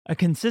A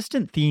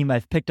consistent theme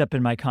I've picked up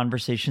in my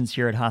conversations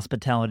here at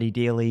Hospitality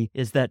Daily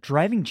is that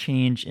driving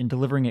change and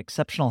delivering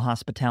exceptional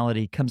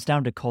hospitality comes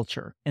down to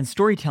culture, and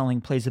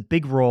storytelling plays a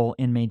big role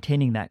in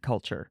maintaining that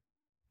culture.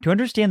 To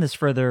understand this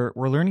further,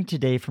 we're learning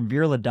today from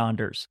Veerle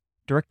Donders,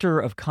 Director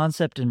of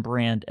Concept and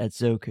Brand at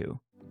Zoku.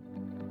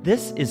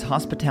 This is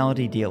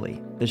Hospitality Daily,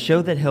 the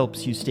show that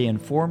helps you stay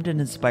informed and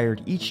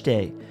inspired each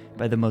day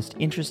by the most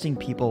interesting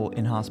people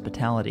in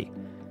hospitality.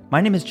 My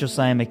name is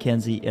Josiah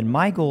McKenzie, and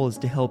my goal is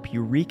to help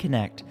you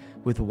reconnect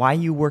with why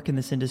you work in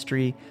this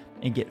industry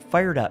and get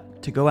fired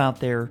up to go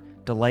out there,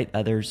 delight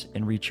others,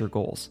 and reach your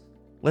goals.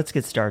 Let's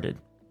get started.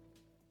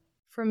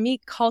 For me,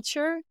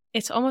 culture,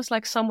 it's almost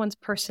like someone's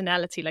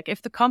personality. Like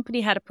if the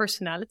company had a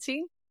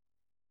personality,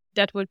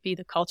 that would be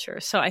the culture.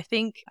 So I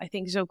think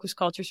Zoku's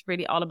culture is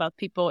really all about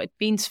people. It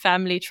means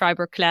family, tribe,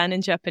 or clan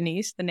in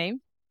Japanese, the name.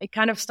 It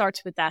kind of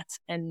starts with that.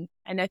 And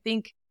I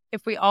think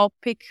if we all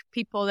pick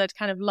people that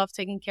kind of love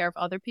taking care of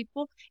other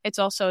people, it's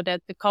also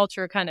that the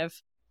culture kind of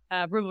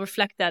will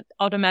reflect that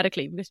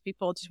automatically because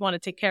people just want to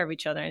take care of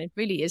each other. And it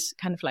really is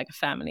kind of like a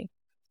family.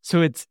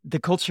 So it's the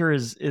culture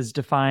is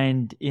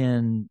defined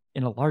in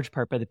a large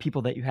part by the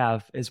people that you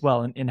have as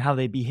well and how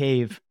they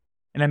behave.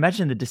 And I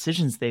imagine the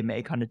decisions they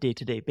make on a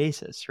day-to-day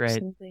basis, right?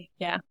 Absolutely.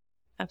 Yeah,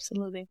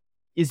 absolutely.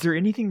 Is there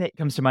anything that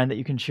comes to mind that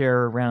you can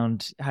share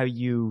around how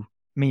you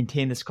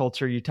maintain this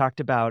culture? You talked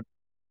about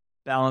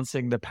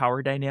balancing the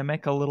power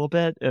dynamic a little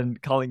bit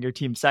and calling your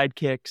team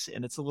sidekicks,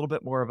 and it's a little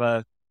bit more of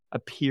a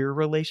peer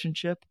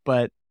relationship.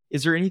 But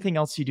is there anything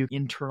else you do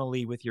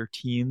internally with your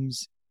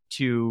teams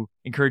to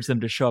encourage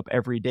them to show up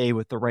every day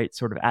with the right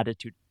sort of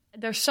attitude?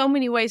 There's so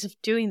many ways of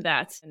doing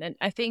that. And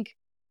I think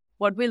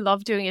what we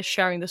love doing is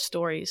sharing the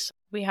stories.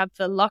 We have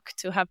the luck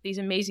to have these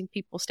amazing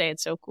people stay at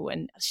Zoku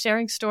and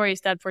sharing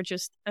stories that were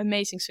just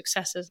amazing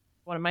successes.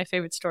 One of my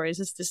favorite stories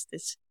is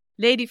this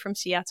lady from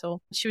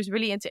Seattle. She was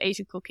really into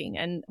Asian cooking,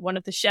 and one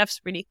of the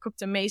chefs really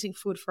cooked amazing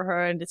food for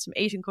her and did some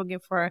Asian cooking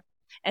for her.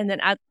 And then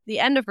at the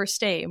end of her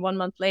stay, 1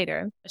 month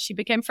later, she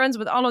became friends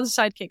with all of the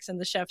sidekicks and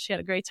the chef. She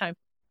had a great time.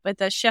 But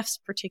the chefs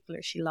in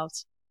particular, she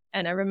loved.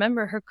 And I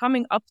remember her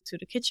coming up to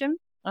the kitchen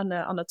on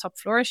the top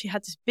floor. She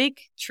had this big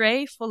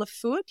tray full of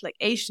food, like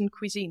Asian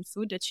cuisine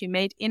food that she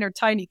made in her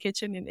tiny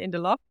kitchen in the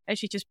loft. And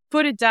she just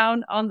put it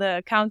down on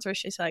the counter.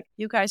 She's like,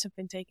 "You guys have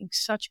been taking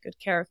such good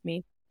care of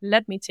me.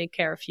 Let me take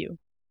care of you."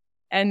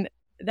 And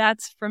that,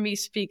 for me,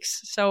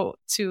 speaks so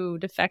to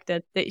the fact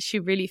that she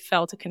really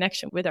felt a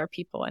connection with our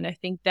people. And I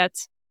think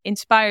that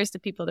inspires the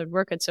people that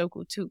work at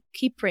Zoku to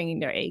keep bringing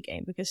their A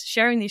game, because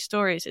sharing these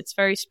stories, it's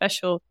very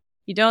special.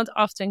 You don't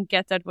often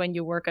get that when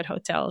you work at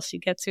hotels. You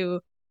get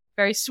to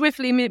very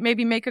swiftly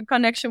maybe make a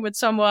connection with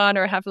someone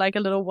or have like a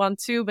little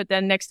 1-2, but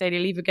then next day they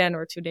leave again,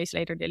 or 2 days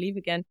later they leave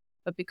again.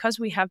 But because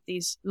we have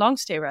these long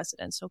stay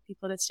residents, so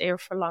people that stay here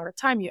for a longer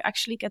time, you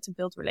actually get to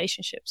build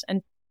relationships.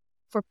 And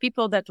for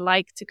people that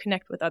like to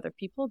connect with other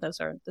people, those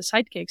are the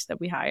sidekicks that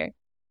we hire.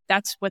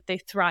 That's what they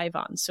thrive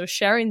on. So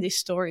sharing these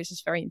stories is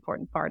a very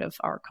important part of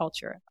our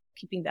culture,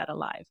 keeping that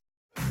alive.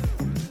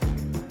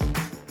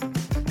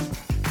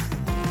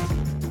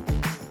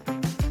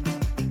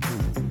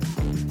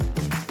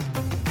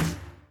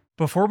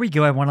 Before we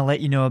go, I want to let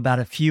you know about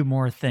a few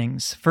more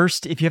things.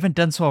 First, if you haven't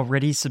done so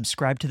already,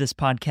 subscribe to this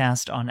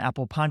podcast on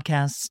Apple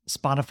Podcasts,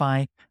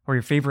 Spotify, or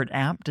your favorite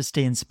app to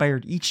stay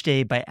inspired each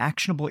day by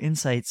actionable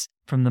insights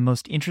from the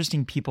most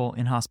interesting people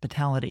in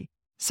hospitality.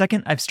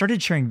 Second, I've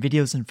started sharing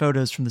videos and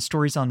photos from the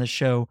stories on this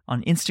show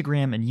on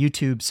Instagram and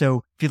YouTube,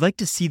 so if you'd like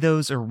to see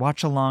those or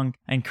watch along,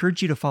 I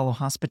encourage you to follow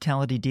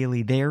Hospitality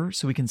Daily there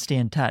so we can stay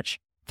in touch.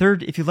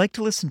 Third, if you'd like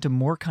to listen to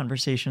more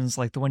conversations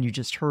like the one you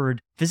just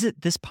heard,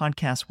 visit this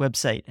podcast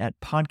website at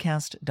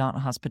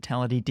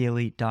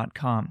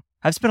podcast.hospitalitydaily.com.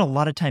 I've spent a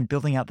lot of time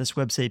building out this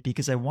website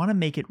because I want to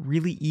make it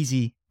really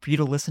easy for you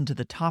to listen to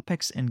the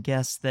topics and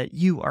guests that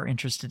you are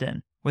interested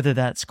in, whether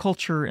that's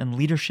culture and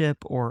leadership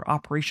or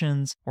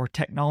operations or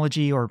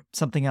technology or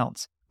something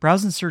else.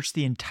 Browse and search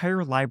the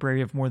entire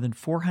library of more than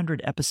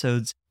 400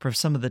 episodes for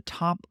some of the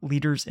top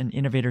leaders and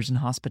innovators in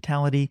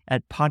hospitality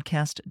at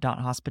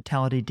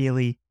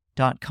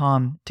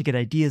podcast.hospitalitydaily.com to get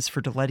ideas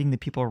for delighting the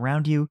people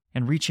around you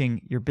and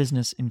reaching your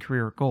business and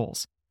career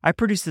goals. I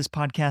produce this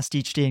podcast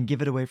each day and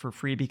give it away for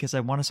free because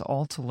I want us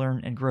all to learn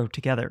and grow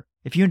together.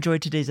 If you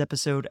enjoyed today's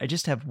episode, I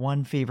just have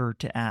one favor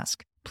to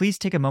ask. Please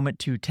take a moment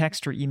to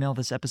text or email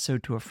this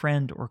episode to a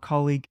friend or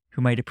colleague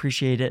who might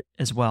appreciate it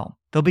as well.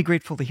 They'll be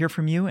grateful to hear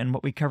from you, and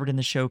what we covered in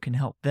the show can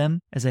help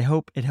them, as I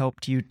hope it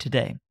helped you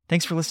today.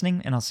 Thanks for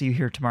listening, and I'll see you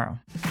here tomorrow.